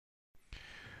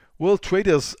Well,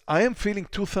 traders, I am feeling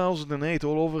 2008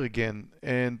 all over again,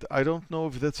 and I don't know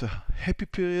if that's a happy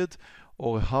period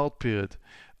or a hard period.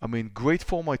 I mean, great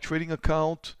for my trading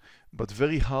account, but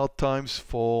very hard times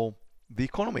for the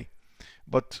economy.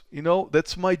 But you know,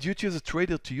 that's my duty as a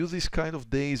trader to use these kind of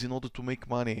days in order to make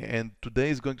money. And today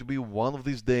is going to be one of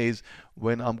these days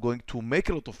when I'm going to make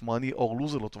a lot of money or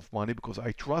lose a lot of money because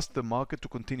I trust the market to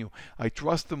continue. I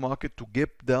trust the market to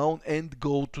gap down and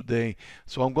go today.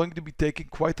 So I'm going to be taking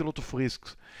quite a lot of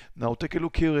risks. Now take a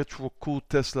look here at Roku,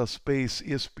 Tesla, Space,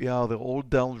 ESPR. They're all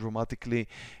down dramatically.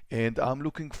 And I'm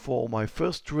looking for my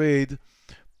first trade,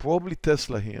 probably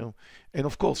Tesla here. And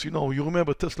of course, you know, you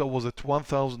remember Tesla was at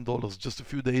 $1,000 just a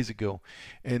few days ago,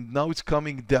 and now it's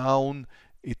coming down.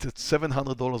 It's at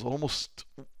 $700, almost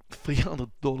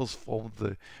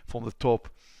 $300 from the top.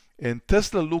 And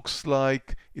Tesla looks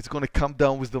like it's going to come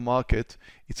down with the market.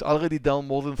 It's already down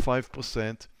more than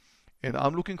 5%. And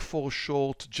I'm looking for a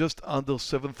short just under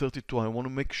 732. I want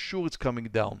to make sure it's coming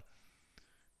down.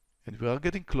 And we are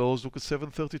getting close. Look at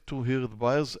 732 here at the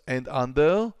buyers and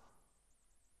under.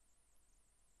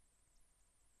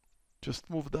 Just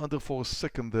moved under for a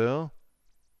second there.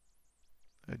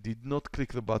 I did not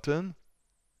click the button.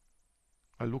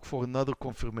 I look for another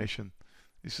confirmation.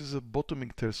 This is a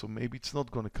bottoming tail, so maybe it's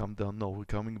not going to come down. No, we're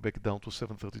coming back down to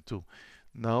 732.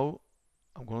 Now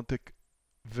I'm going to take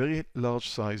very large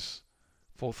size,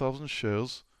 4,000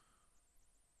 shares.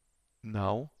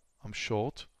 Now I'm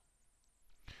short.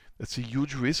 That's a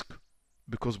huge risk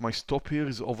because my stop here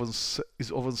is over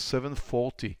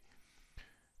 740.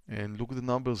 And look at the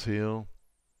numbers here,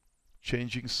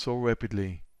 changing so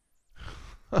rapidly.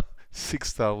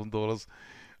 $6,000.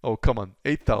 Oh, come on.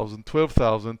 8,000,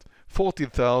 12,000,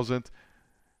 14,000.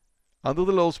 Under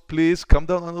the lows, please. Come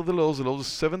down under the lows. The lows is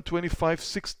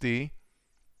 725.60.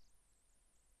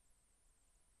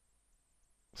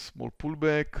 Small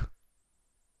pullback.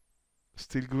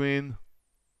 Still green.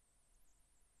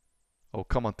 Oh,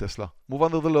 come on, Tesla. Move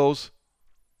under the lows.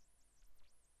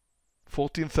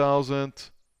 14,000.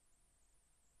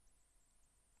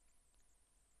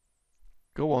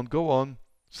 Go on, go on.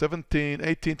 17,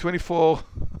 18, 24.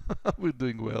 We're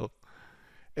doing well.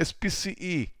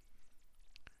 SPCE.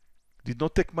 Did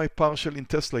not take my partial in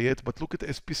Tesla yet, but look at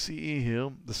SPCE here.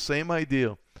 The same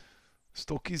idea.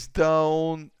 Stock is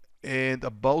down and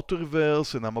about to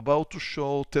reverse, and I'm about to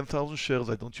show 10,000 shares.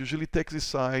 I don't usually take this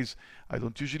size. I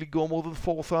don't usually go more than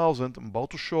 4,000. I'm about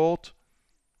to short.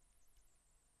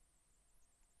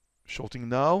 Shorting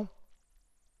now.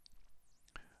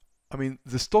 I mean,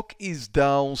 the stock is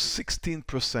down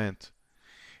 16%,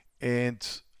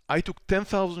 and I took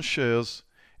 10,000 shares,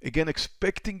 again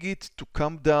expecting it to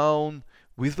come down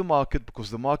with the market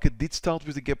because the market did start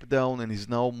with a gap down and is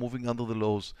now moving under the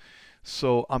lows.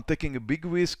 So I'm taking a big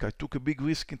risk. I took a big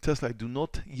risk in Tesla. I do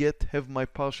not yet have my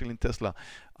partial in Tesla.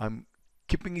 I'm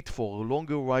keeping it for a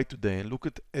longer ride today. And look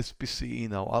at SPCE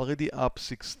now, already up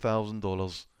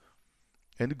 $6,000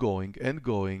 and going and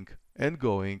going and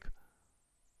going.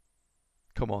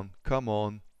 Come on, come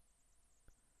on.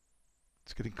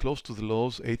 It's getting close to the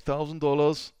lows.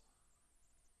 $8,000.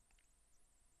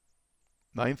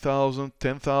 9,000,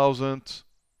 10,000.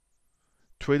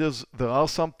 Traders, there are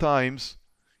some times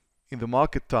in the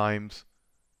market times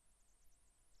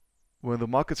when the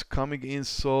market's coming in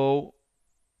so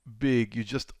big, you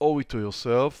just owe it to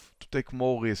yourself to take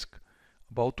more risk.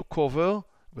 About to cover.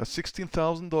 We got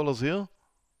 $16,000 here.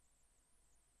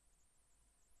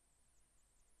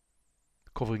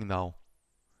 Covering now.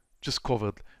 Just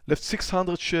covered. Left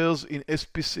 600 shares in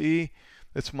SPCE.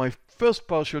 That's my first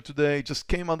partial today. Just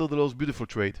came under the lows. Beautiful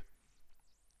trade.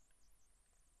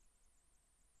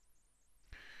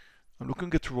 I'm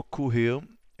looking at Roku here,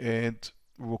 and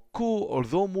Roku,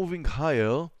 although moving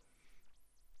higher,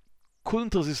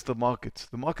 couldn't resist the market.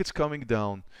 The market's coming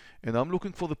down, and I'm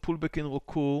looking for the pullback in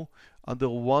Roku under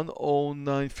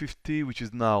 109.50, which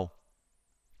is now.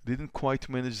 Didn't quite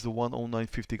manage the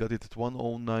 109.50, got it at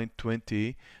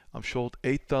 109.20. I'm short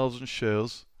 8,000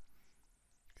 shares,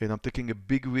 and I'm taking a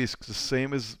big risk, the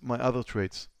same as my other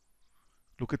trades.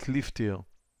 Look at Lyft here,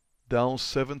 down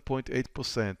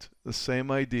 7.8%. The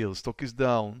same idea. The stock is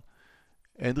down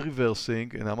and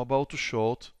reversing, and I'm about to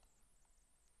short.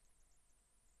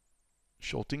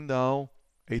 Shorting now,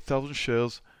 8,000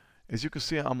 shares. As you can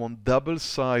see, I'm on double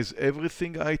size.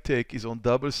 Everything I take is on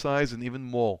double size and even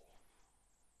more.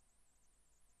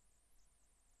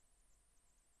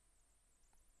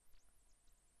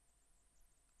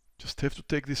 Just have to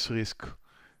take this risk.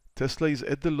 Tesla is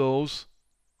at the lows.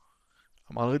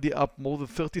 I'm already up more than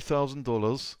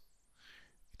 $30,000.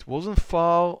 It wasn't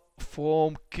far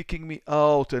from kicking me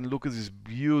out. And look at this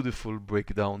beautiful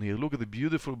breakdown here. Look at the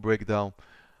beautiful breakdown.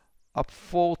 Up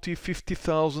 $40,000,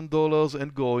 $50,000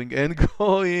 and going and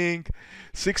going.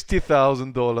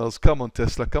 $60,000. Come on,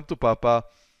 Tesla, come to Papa.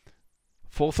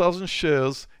 4,000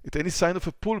 shares. At any sign of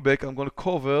a pullback, I'm going to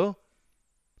cover.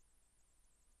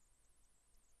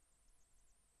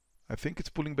 I think it's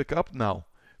pulling back up now.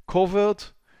 Covered.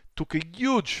 Took a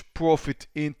huge profit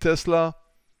in Tesla.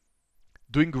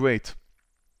 Doing great.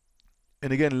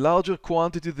 And again, larger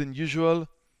quantity than usual.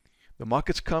 The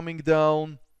market's coming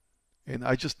down. And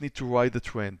I just need to ride the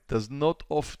trend. Does not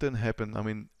often happen. I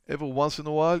mean, every once in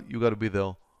a while, you got to be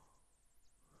there.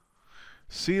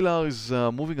 CLR is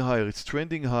moving higher. It's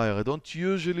trending higher. I don't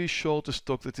usually short a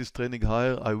stock that is trending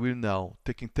higher. I will now.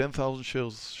 Taking 10,000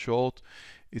 shares short.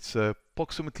 It's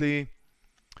approximately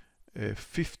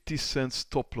 50 cents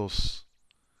stop loss.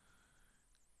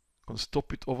 Gonna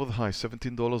stop it over the high.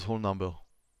 $17 whole number.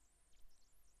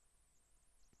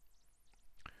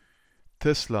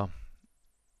 Tesla.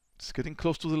 It's getting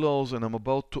close to the lows and I'm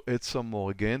about to add some more.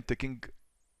 Again, taking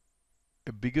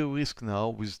a bigger risk now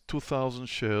with 2,000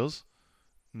 shares.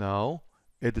 Now,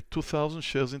 added 2,000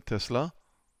 shares in Tesla.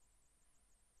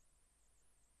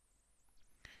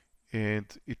 And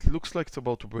it looks like it's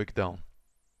about to break down.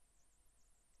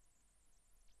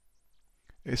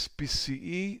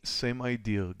 SPCE, same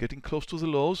idea. Getting close to the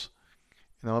lows.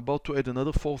 And I'm about to add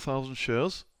another 4,000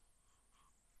 shares.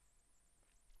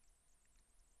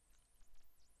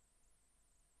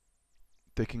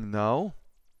 Taking now,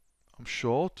 I'm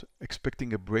short,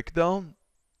 expecting a breakdown.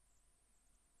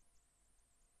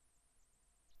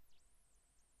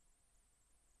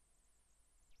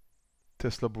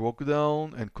 Tesla broke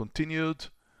down and continued.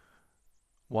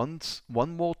 One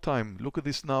more time, look at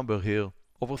this number here,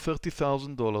 over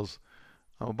 $30,000.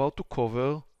 I'm about to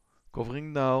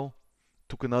covering now.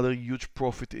 Took another huge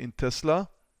profit in Tesla,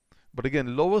 but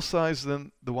again, lower size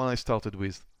than the one I started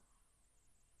with.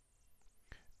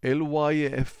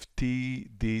 LYFT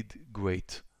did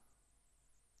great.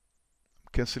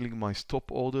 I'm canceling my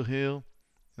stop order here.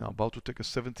 Now about to take a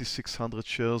 7,600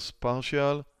 shares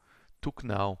partial. Took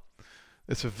now.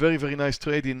 It's a very, very nice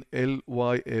trade in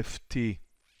LYFT.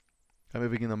 I'm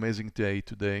having an amazing day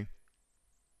today.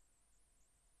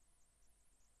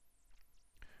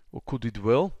 ROKU did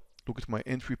well. Look at my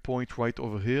entry point right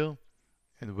over here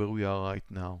and where we are right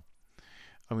now.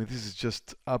 I mean, this is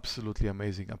just absolutely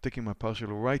amazing. I'm taking my partial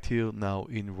right here now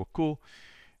in ROKU.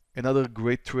 Another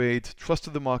great trade.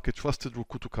 Trusted the market, trusted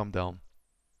ROKU to come down.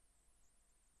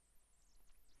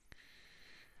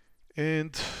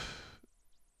 And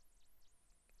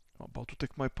I'm about to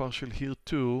take my partial here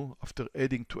too, after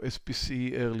adding to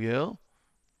SPCE earlier.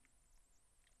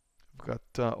 I've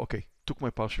got, okay, took my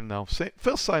partial now.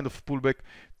 First sign of pullback,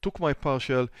 took my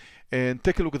partial, and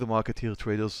take a look at the market here,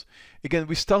 traders. Again,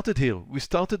 we started here. We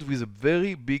started with a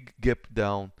very big gap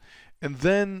down, and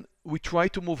then we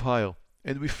tried to move higher,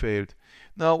 and we failed.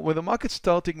 Now, when the market's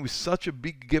starting with such a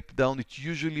big gap down, it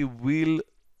usually will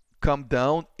come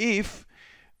down if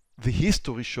the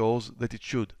history shows that it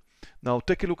should. Now,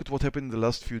 take a look at what happened in the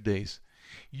last few days.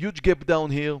 Huge gap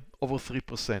down here, over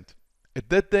 3%. At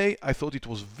that day, I thought it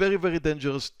was very, very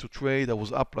dangerous to trade. I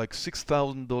was up like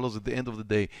 $6,000 at the end of the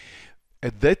day.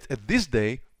 At this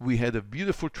day, we had a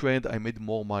beautiful trend. I made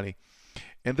more money.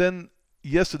 And then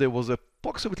yesterday was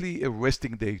approximately a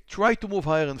resting day. Tried to move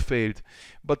higher and failed.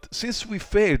 But since we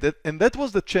failed, and that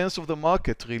was the chance of the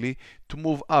market really to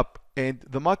move up. And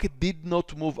the market did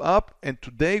not move up. And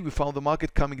today we found the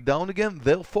market coming down again.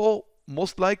 Therefore,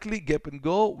 most likely gap and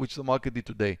go, which the market did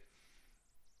today.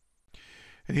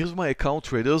 And here's my account,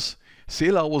 traders.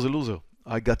 CLR was a loser.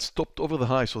 I got stopped over the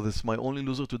high, so that's my only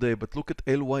loser today. But look at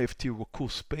LYFT,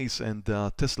 ROKU, Space, and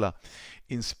Tesla.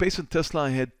 In Space and Tesla, I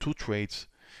had 2 trades.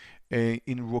 In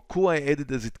ROKU, I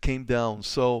added as it came down.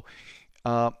 So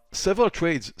several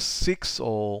trades, 6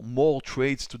 or more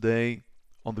trades today.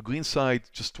 On the green side,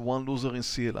 just 1 loser in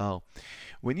CLR.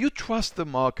 When you trust the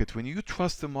market, when you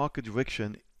trust the market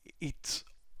direction, it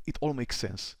all makes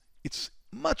sense. It's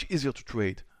much easier to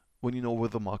trade when you know where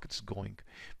the market is going,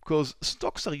 because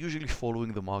stocks are usually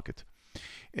following the market.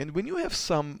 And when you have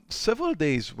several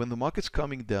days when the market's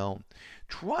coming down,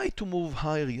 try to move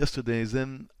higher yesterday.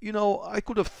 Then, you know, I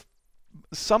could have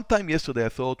sometime yesterday I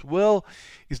thought, well,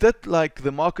 is that like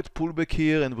the market pullback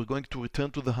here and we're going to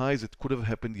return to the highs? It could have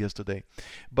happened yesterday.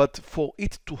 But for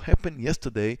it to happen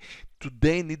yesterday,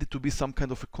 today needed to be some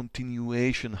kind of a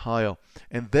continuation higher.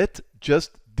 And that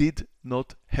just did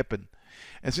not happen.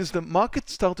 And since the market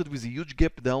started with a huge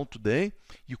gap down today,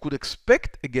 you could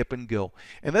expect a gap and go.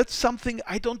 And that's something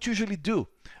I don't usually do.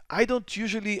 I don't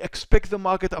usually expect the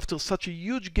market after such a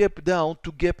huge gap down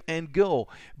to gap and go.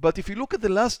 But if you look at the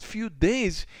last few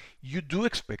days, you do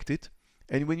expect it.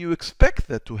 And when you expect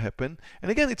that to happen, and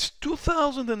again, it's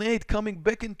 2008 coming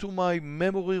back into my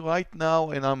memory right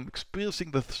now, and I'm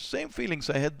experiencing the same feelings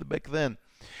I had back then.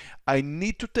 I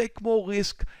need to take more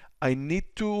risk. I need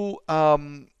to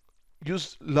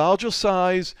use larger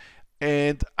size,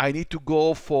 and I need to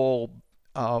go for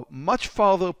much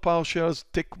farther partials,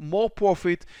 take more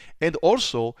profit, and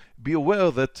also be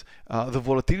aware that the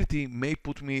volatility may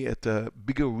put me at a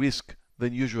bigger risk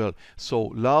than usual. So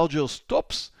larger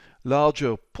stops,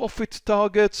 larger profit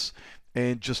targets,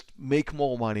 and just make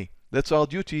more money. That's our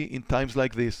duty in times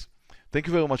like this. Thank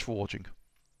you very much for watching.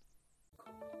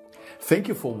 Thank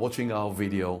you for watching our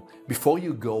video. Before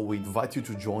you go, we invite you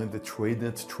to join the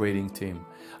Tradenet trading team.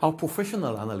 Our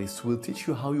professional analysts will teach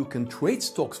you how you can trade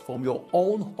stocks from your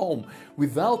own home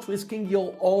without risking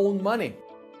your own money.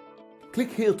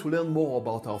 Click here to learn more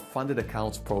about our funded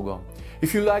accounts program.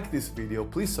 If you like this video,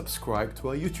 please subscribe to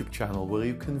our YouTube channel where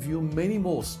you can view many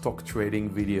more stock trading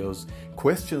videos.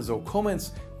 Questions or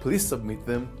comments, please submit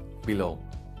them below.